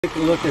Take a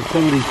look at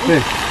some of these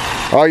fish.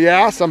 Oh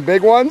yeah, some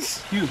big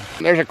ones? Huge.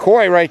 There's a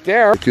koi right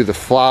there. To the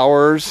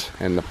flowers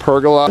and the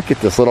pergola. Look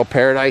at this little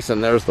paradise,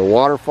 and there's the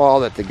waterfall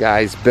that the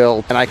guys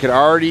built. And I could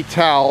already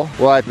tell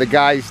what the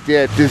guys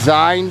did.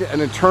 Designed an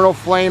eternal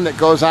flame that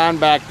goes on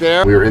back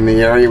there. We were in the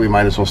area, we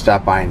might as well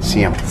stop by and see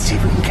them. Let's see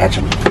if we can catch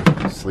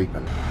them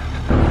sleeping.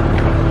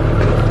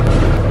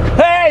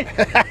 Hey!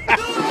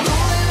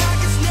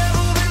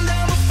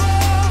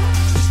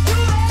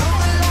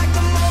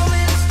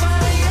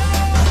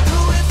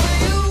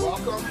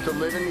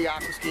 Living the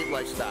aquascape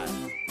lifestyle.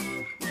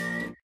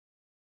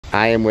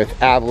 I am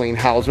with Aveline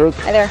Hauser.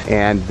 Hi there.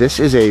 And this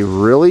is a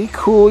really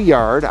cool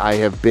yard. I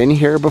have been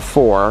here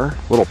before.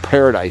 Little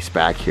paradise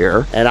back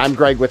here. And I'm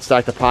Greg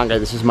Wittstock, the Pond Guy.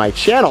 This is my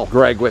channel,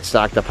 Greg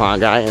Wittstock, the Pond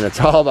Guy. And it's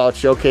all about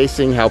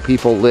showcasing how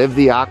people live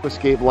the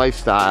aquascape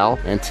lifestyle.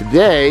 And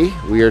today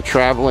we are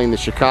traveling the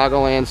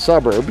Chicagoland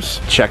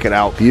suburbs. Check it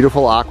out.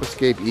 Beautiful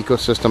aquascape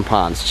ecosystem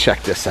ponds.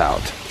 Check this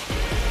out.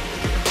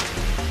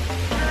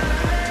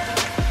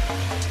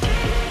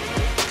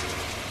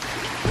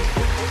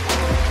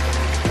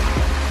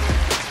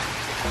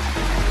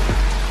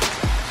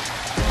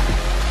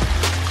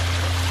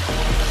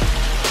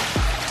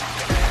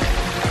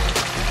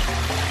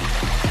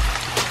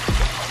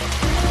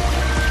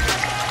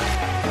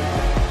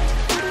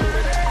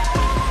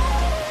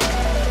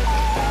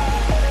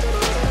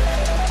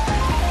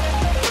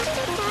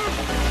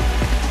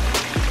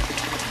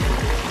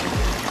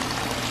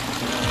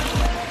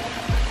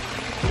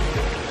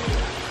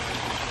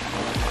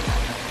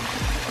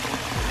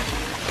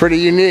 Pretty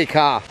unique,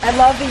 huh? I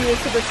love the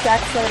use of the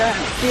stacked slate.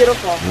 It's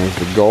beautiful. There's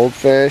the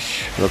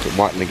goldfish. Look at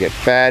wanting to get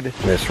fed.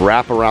 This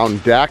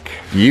wraparound deck.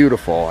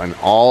 Beautiful. And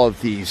all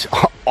of these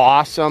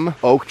awesome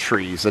oak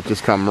trees that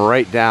just come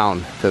right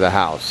down to the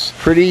house.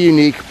 Pretty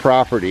unique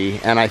property.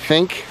 And I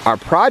think our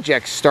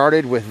project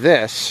started with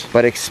this,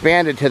 but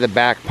expanded to the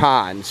back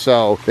pond.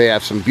 So they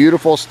have some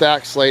beautiful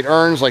stacked slate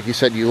urns, like you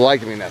said you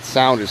like. I mean, that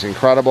sound is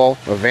incredible.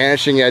 A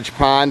vanishing edge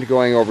pond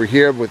going over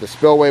here with the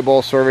spillway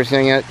bowl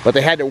servicing it. But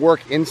they had to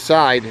work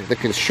inside the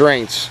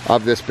constraints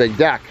of this big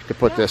deck to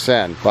put this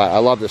in. But I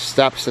love the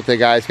steps that the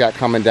guys got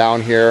coming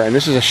down here. And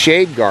this is a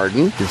shade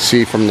garden. You can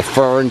see from the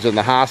ferns and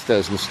the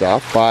hostas and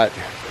stuff. But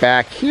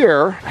back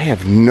here, I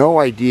have no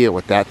idea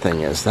what that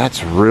thing is.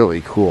 That's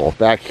really cool.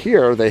 Back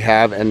here, they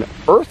have an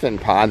earthen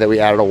pond that we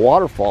added a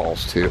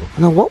waterfalls to.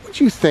 Now, what would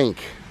you think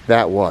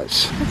that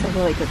was? That's a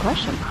really good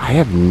question. I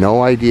have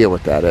no idea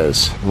what that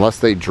is. Unless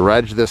they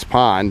dredged this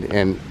pond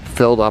and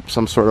filled up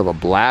some sort of a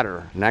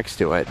bladder next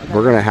to it.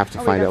 We're gonna have to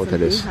find out what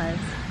that is.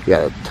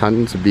 Yeah,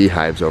 tons of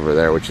beehives over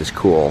there, which is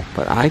cool,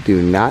 but I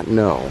do not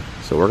know.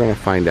 So we're gonna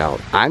find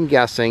out. I'm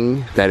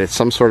guessing that it's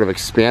some sort of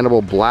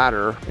expandable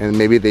bladder, and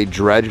maybe they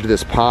dredged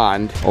this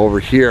pond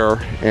over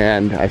here,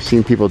 and I've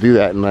seen people do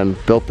that and then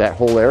built that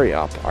whole area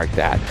up like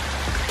that.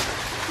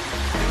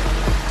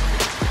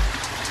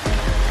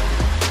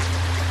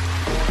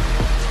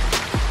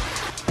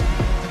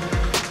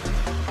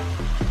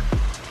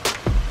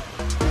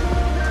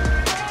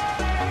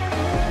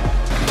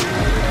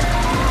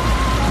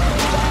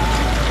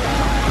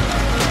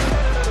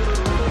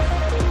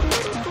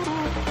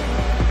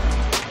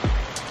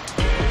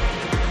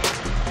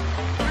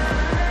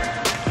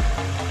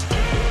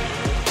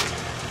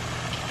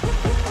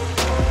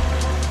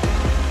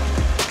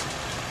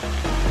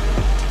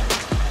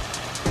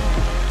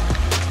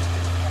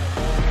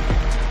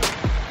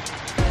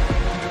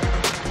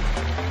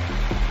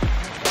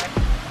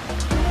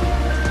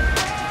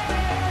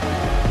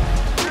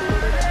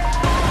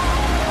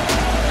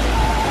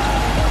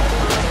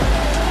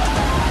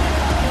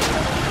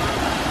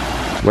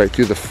 Right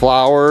through the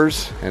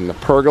flowers and the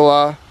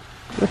pergola.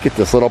 Look at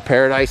this little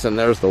paradise, and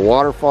there's the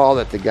waterfall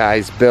that the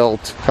guys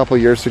built a couple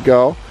years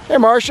ago. Hey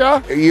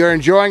Marcia, you're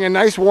enjoying a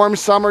nice warm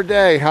summer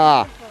day,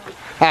 huh?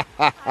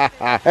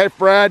 Hey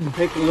Fred.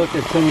 Take a look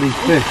at some of these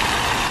fish.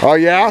 Oh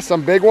yeah,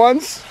 some big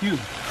ones? Huge.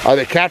 Are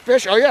they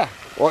catfish? Oh yeah.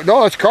 Well,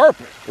 no, it's carp.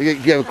 You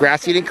have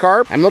grass-eating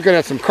carp. I'm looking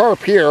at some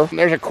carp here.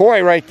 There's a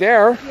koi right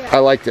there. Yeah. I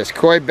like this.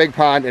 Koi, big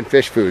pond, and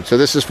fish food. So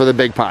this is for the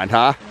big pond,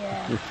 huh?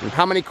 Yeah.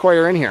 How many koi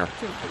are in here?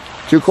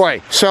 Two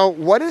koi. So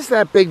what is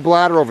that big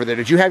bladder over there?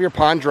 Did you have your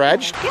pond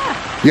dredged?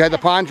 Yeah. You had the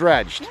pond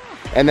dredged? Yeah.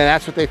 And then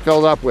that's what they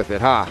filled up with it,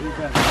 huh?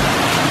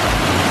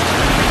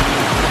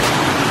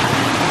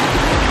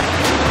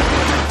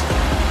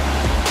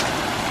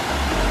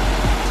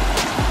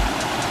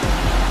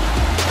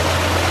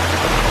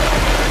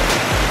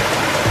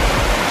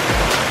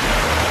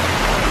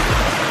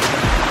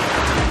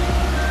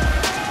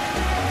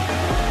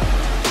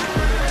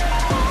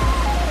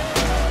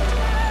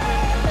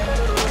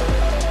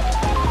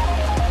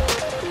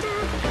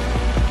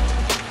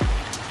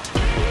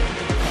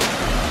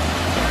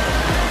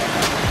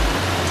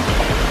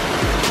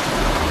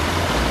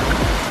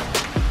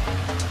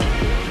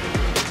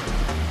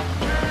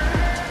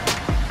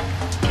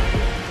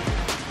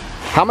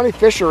 How many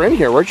fish are in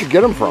here? Where'd you get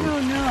them from? I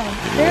don't know.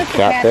 There's the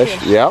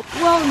catfish. Yep.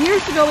 Well,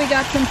 years ago we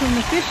got some from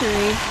the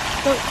fishery,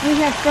 But we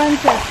have friends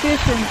that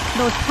fish in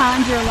those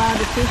ponds you're allowed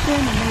to fish in,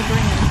 and they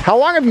bring them. How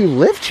long have you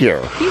lived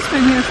here? He's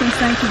been here since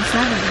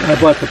 1970.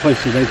 I bought the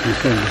place in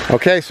 1970.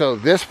 Okay, so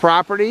this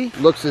property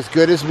looks as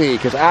good as me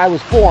because I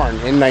was born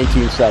in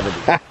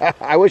 1970.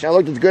 I wish I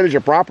looked as good as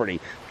your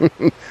property.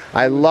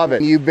 I love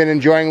it. You've been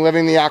enjoying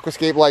living the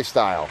aquascape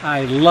lifestyle.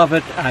 I love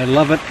it. I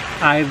love it.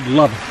 I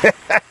love it.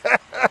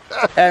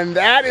 And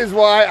that is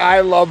why I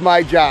love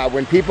my job,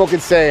 when people can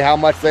say how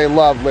much they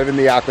love living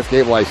the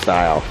aquascape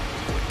lifestyle.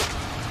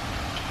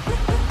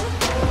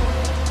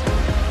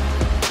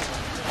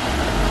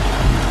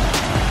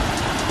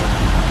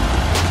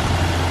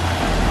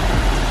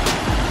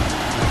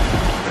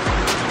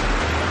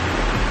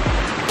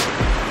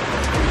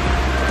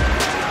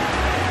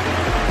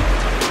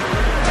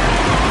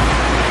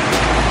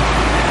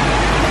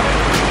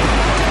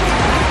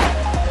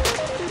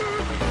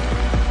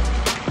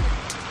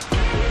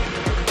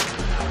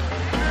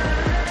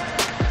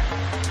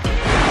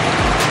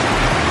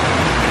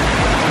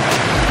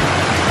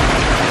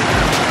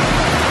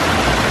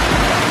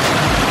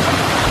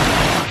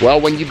 Well,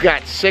 when you've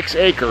got 6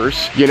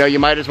 acres, you know, you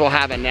might as well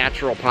have a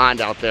natural pond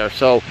out there.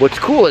 So what's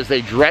cool is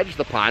they dredged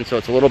the pond, so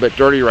it's a little bit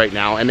dirty right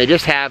now, and they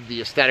just have the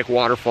aesthetic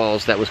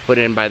waterfalls that was put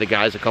in by the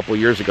guys a couple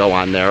years ago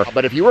on there.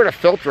 But if you were to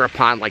filter a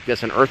pond like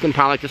this, an earthen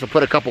pond like this, I'll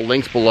put a couple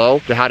links below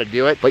to how to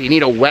do it. But you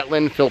need a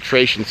wetland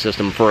filtration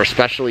system for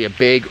especially a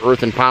big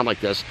earthen pond like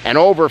this. And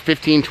over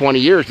 15, 20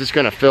 years, it's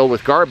gonna fill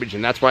with garbage,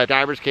 and that's why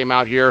divers came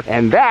out here,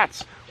 and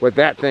that's what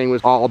that thing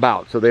was all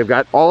about. So they've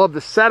got all of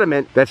the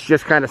sediment that's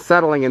just kind of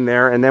settling in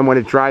there, and then when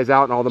it dries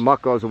out and all the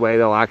muck goes away,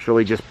 they'll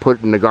actually just put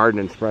it in the garden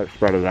and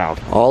spread it out.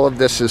 All of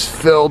this is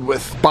filled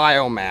with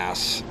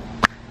biomass.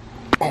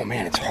 Oh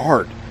man, it's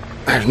hard.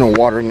 There's no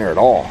water in there at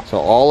all. So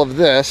all of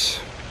this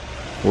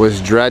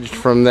was dredged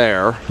from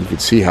there. You can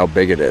see how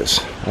big it is.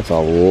 That's a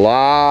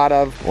lot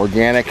of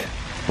organic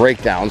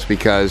breakdowns,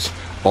 because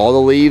all the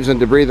leaves and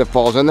debris that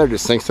falls in there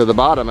just sinks to the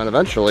bottom, and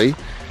eventually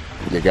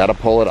you gotta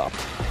pull it up.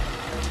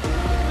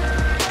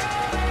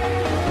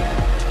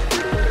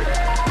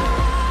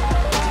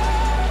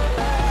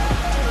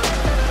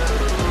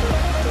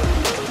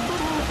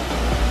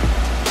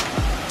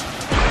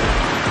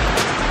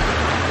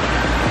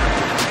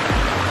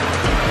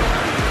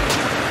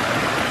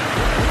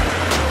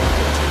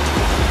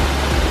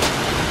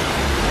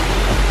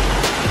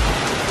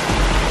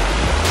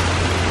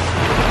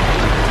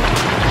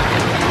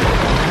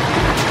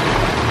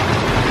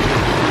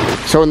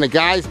 So when the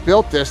guys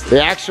built this, they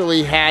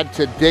actually had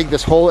to dig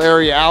this whole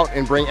area out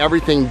and bring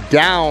everything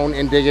down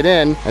and dig it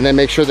in, and then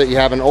make sure that you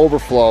have an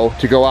overflow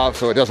to go out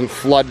so it doesn't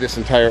flood this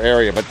entire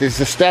area. But there's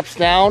the steps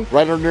down.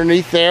 Right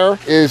underneath there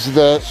is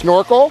the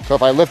snorkel. So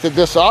if I lifted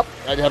this up,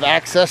 I'd have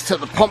access to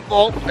the pump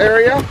vault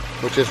area,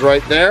 which is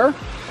right there.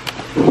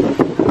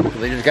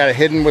 They just got it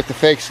hidden with the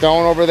fake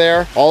stone over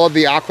there. All of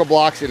the aqua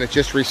blocks, and it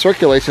just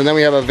recirculates. And then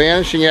we have a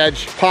vanishing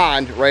edge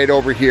pond right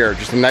over here.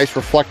 Just a nice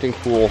reflecting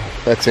pool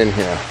that's in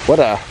here. What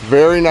a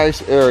very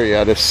nice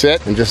area to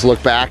sit and just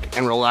look back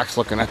and relax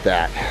looking at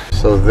that.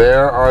 So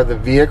there are the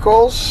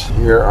vehicles.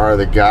 Here are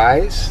the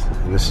guys.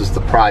 And this is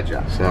the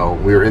project. So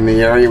we're in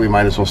the area. We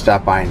might as well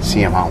stop by and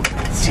see them out.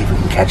 Let's see if we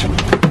can catch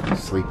them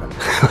sleeping.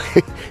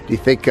 Do you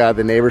think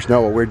the neighbors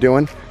know what we're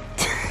doing?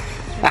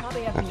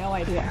 Probably have no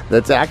idea.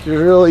 That's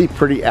actually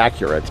pretty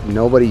accurate.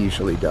 Nobody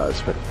usually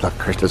does, but look,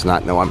 Chris does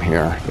not know I'm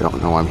here. You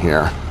don't know I'm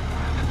here.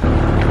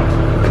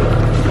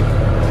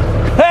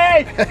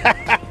 Hey!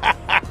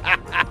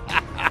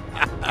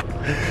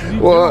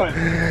 Well,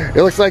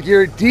 it looks like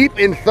you're deep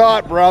in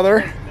thought,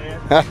 brother.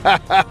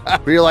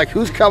 You're like,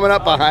 who's coming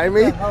up behind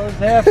me? What the hell is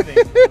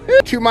happening?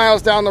 2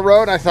 miles down the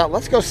road, I thought,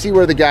 let's go see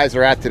where the guys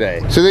are at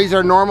today. So these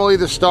are normally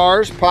the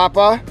stars: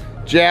 Papa,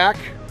 Jack,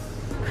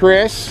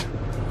 Chris,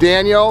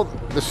 Daniel,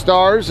 the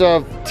stars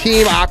of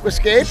Team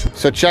Aquascape.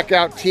 So check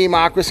out Team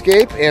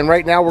Aquascape, and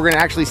right now we're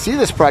gonna actually see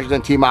this project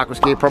on Team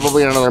Aquascape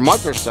probably in another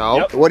month or so.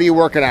 Yep. What are you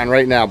working on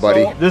right now,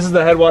 buddy? So this is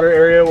the headwater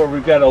area where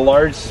we've got a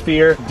large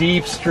sphere,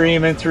 deep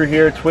stream in through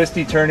here,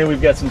 twisty turning.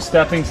 We've got some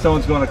stepping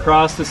stones going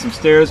across this, some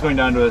stairs going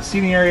down to a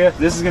seating area.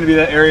 This is gonna be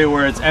that area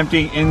where it's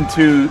emptying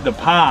into the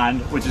pond,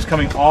 which is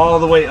coming all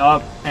the way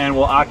up and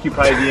will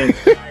occupy the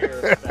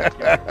entire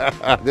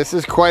backyard. This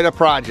is quite a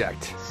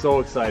project. So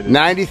excited.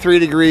 93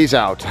 degrees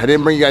out. I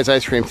didn't bring you guys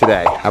ice cream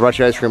today. I brought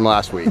you ice cream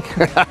last week.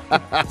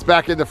 It's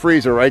back in the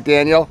freezer, right,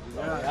 Daniel?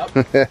 Yeah.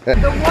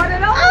 The one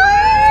and only.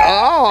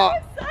 Oh,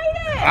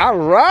 all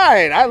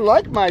right. I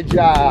like my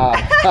job.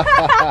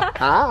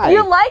 Hi.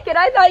 You like it?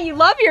 I thought you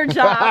love your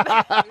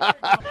job.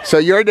 So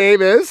your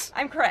name is?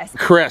 I'm Chris.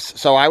 Chris.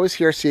 So I was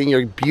here seeing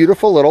your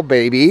beautiful little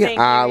baby Thank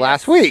you,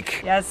 last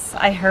week. Yes,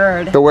 I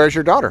heard. So where's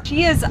your daughter?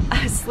 She is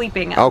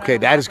sleeping. Okay,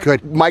 that is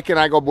good. Mike and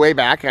I go way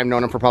back. I've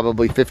known him for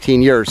probably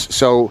 15 years.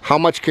 So how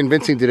much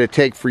convincing did it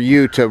take for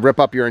you to rip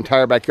up your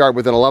entire backyard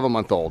with an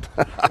 11-month-old?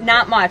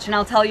 Not much, and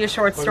I'll tell you a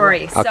short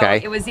story.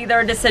 Okay. So it was either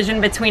a decision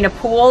between a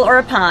pool or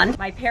a pond.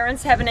 My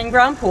parents have an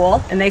in-ground above-ground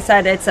pool, and they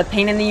said it's a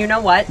pain in the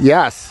you-know-what.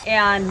 Yes.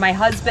 And my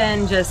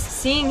husband, just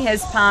seeing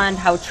his pond,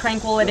 how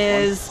tranquil it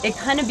is, it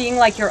kind of being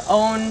like your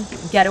own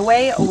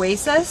getaway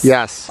oasis.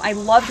 Yes. I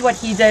loved what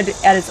he did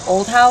at his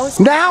old house.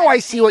 Now I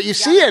see what you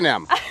see in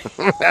him.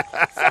 So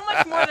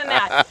much more than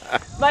that.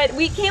 But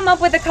we came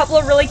up with a couple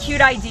of really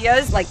cute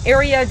ideas, like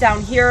area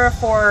down here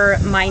for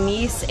my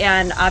niece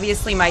and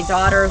obviously my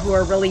daughter, who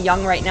are really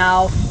young right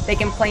now. They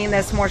can play in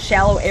this more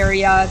shallow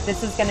area.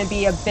 This is going to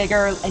be a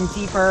bigger and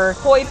deeper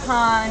koi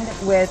pond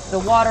with the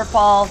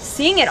waterfall.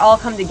 Seeing it all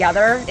come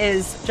together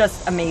is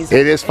just amazing.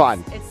 It is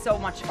fun. It's so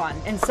much fun.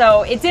 And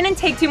so it didn't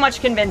take too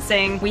much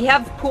convincing. We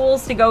have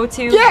pools to go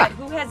to. Yeah. But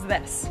who has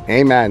this?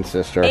 Amen,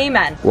 sister.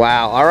 Amen.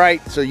 Wow. All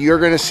right. So you're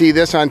going to see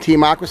this on Team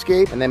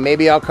Aquascape, and then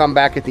maybe I'll come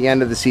back at the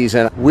end of the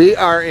season. We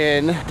are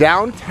in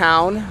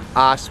downtown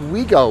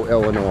Oswego,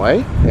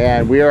 Illinois,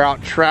 and we are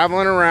out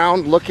traveling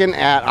around looking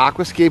at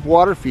aquascape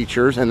water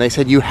features, and they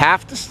said you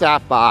have to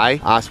stop by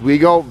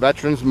Oswego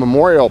Veterans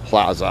Memorial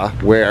Plaza,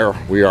 where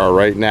we are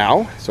right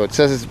now. So it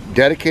says it's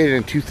dedicated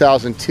in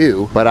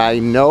 2002, but I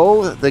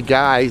know the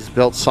guys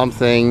built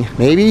something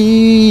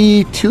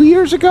maybe 2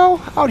 years ago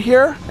out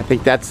here. I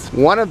think that's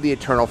one of the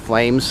eternal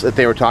flames that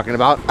they were talking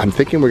about. I'm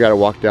thinking we got to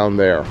walk down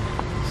there.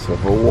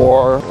 Civil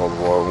War,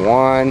 World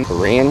War I,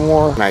 Korean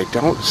War, and I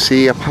don't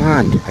see a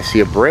pond. I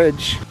see a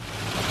bridge.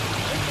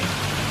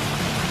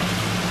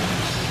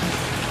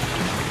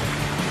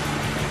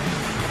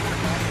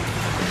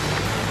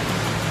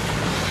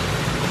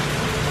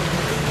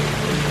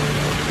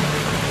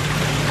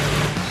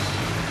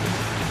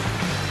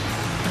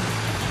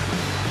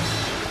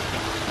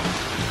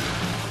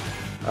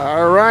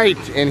 All right,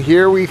 and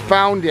here we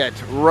found it,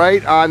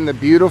 right on the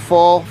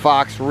beautiful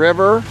Fox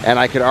River, and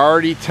I could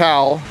already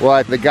tell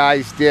what the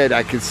guys did.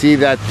 I could see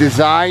that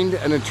designed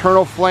an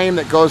eternal flame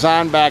that goes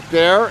on back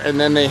there, and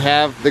then they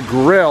have the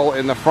grill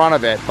in the front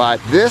of it. But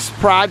this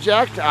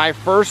project I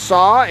first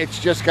saw, it's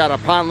just got a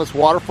pondless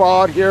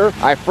waterfall out here.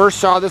 I first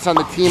saw this on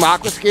the Team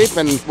Aquascape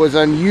and was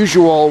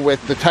unusual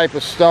with the type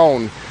of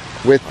stone,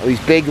 with these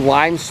big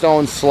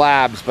limestone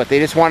slabs, but they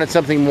just wanted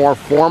something more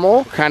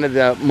formal, kind of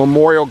the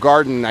memorial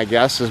garden, I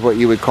guess is what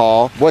you would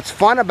call. What's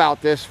fun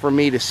about this for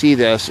me to see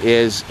this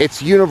is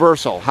it's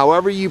universal.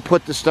 However you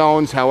put the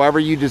stones, however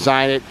you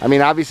design it. I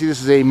mean, obviously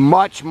this is a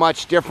much,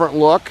 much different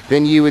look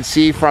than you would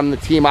see from the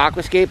Team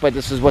Aquascape, but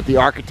this is what the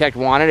architect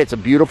wanted. It's a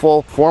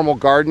beautiful formal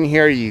garden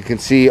here. You can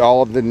see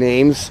all of the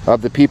names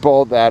of the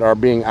people that are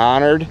being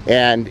honored,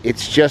 and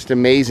it's just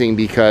amazing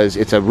because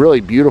it's a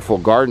really beautiful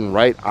garden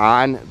right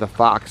on the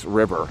Fox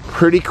River.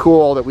 Pretty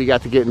cool that we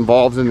got to get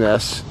involved in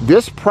this.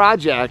 This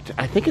project,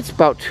 I think it's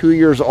about 2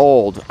 years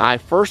old. I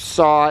first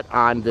saw it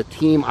on the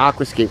Team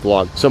Aquascape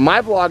vlog. So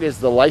my vlog is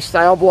the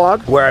lifestyle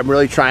vlog, where I'm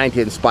really trying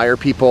to inspire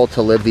people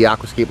to live the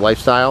aquascape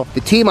lifestyle. The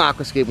Team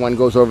Aquascape one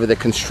goes over the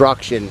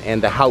construction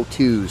and the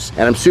how-tos,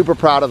 and I'm super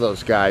proud of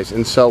those guys.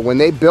 And so when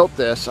they built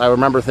this, I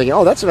remember thinking,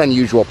 oh, that's an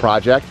unusual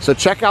project. So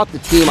check out the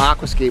Team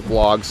Aquascape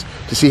vlogs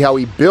to see how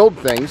we build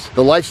things.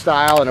 The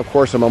lifestyle, and of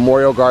course a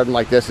memorial garden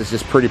like this is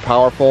just pretty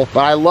powerful. But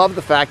I love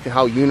the fact of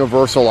how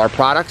universal our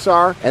products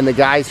are and the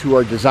guys who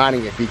are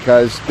designing it,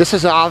 because this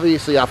is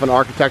obviously off an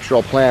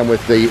architectural plan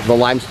with the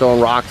limestone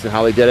rocks and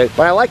how they did it.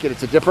 But I like it.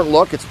 It's a different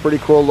look. It's a pretty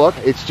cool look.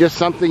 It's just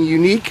something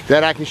unique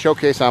that I can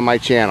showcase on my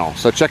channel.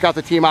 So check out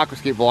the Team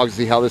Aquascape vlogs to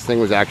see how this thing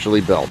was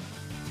actually built.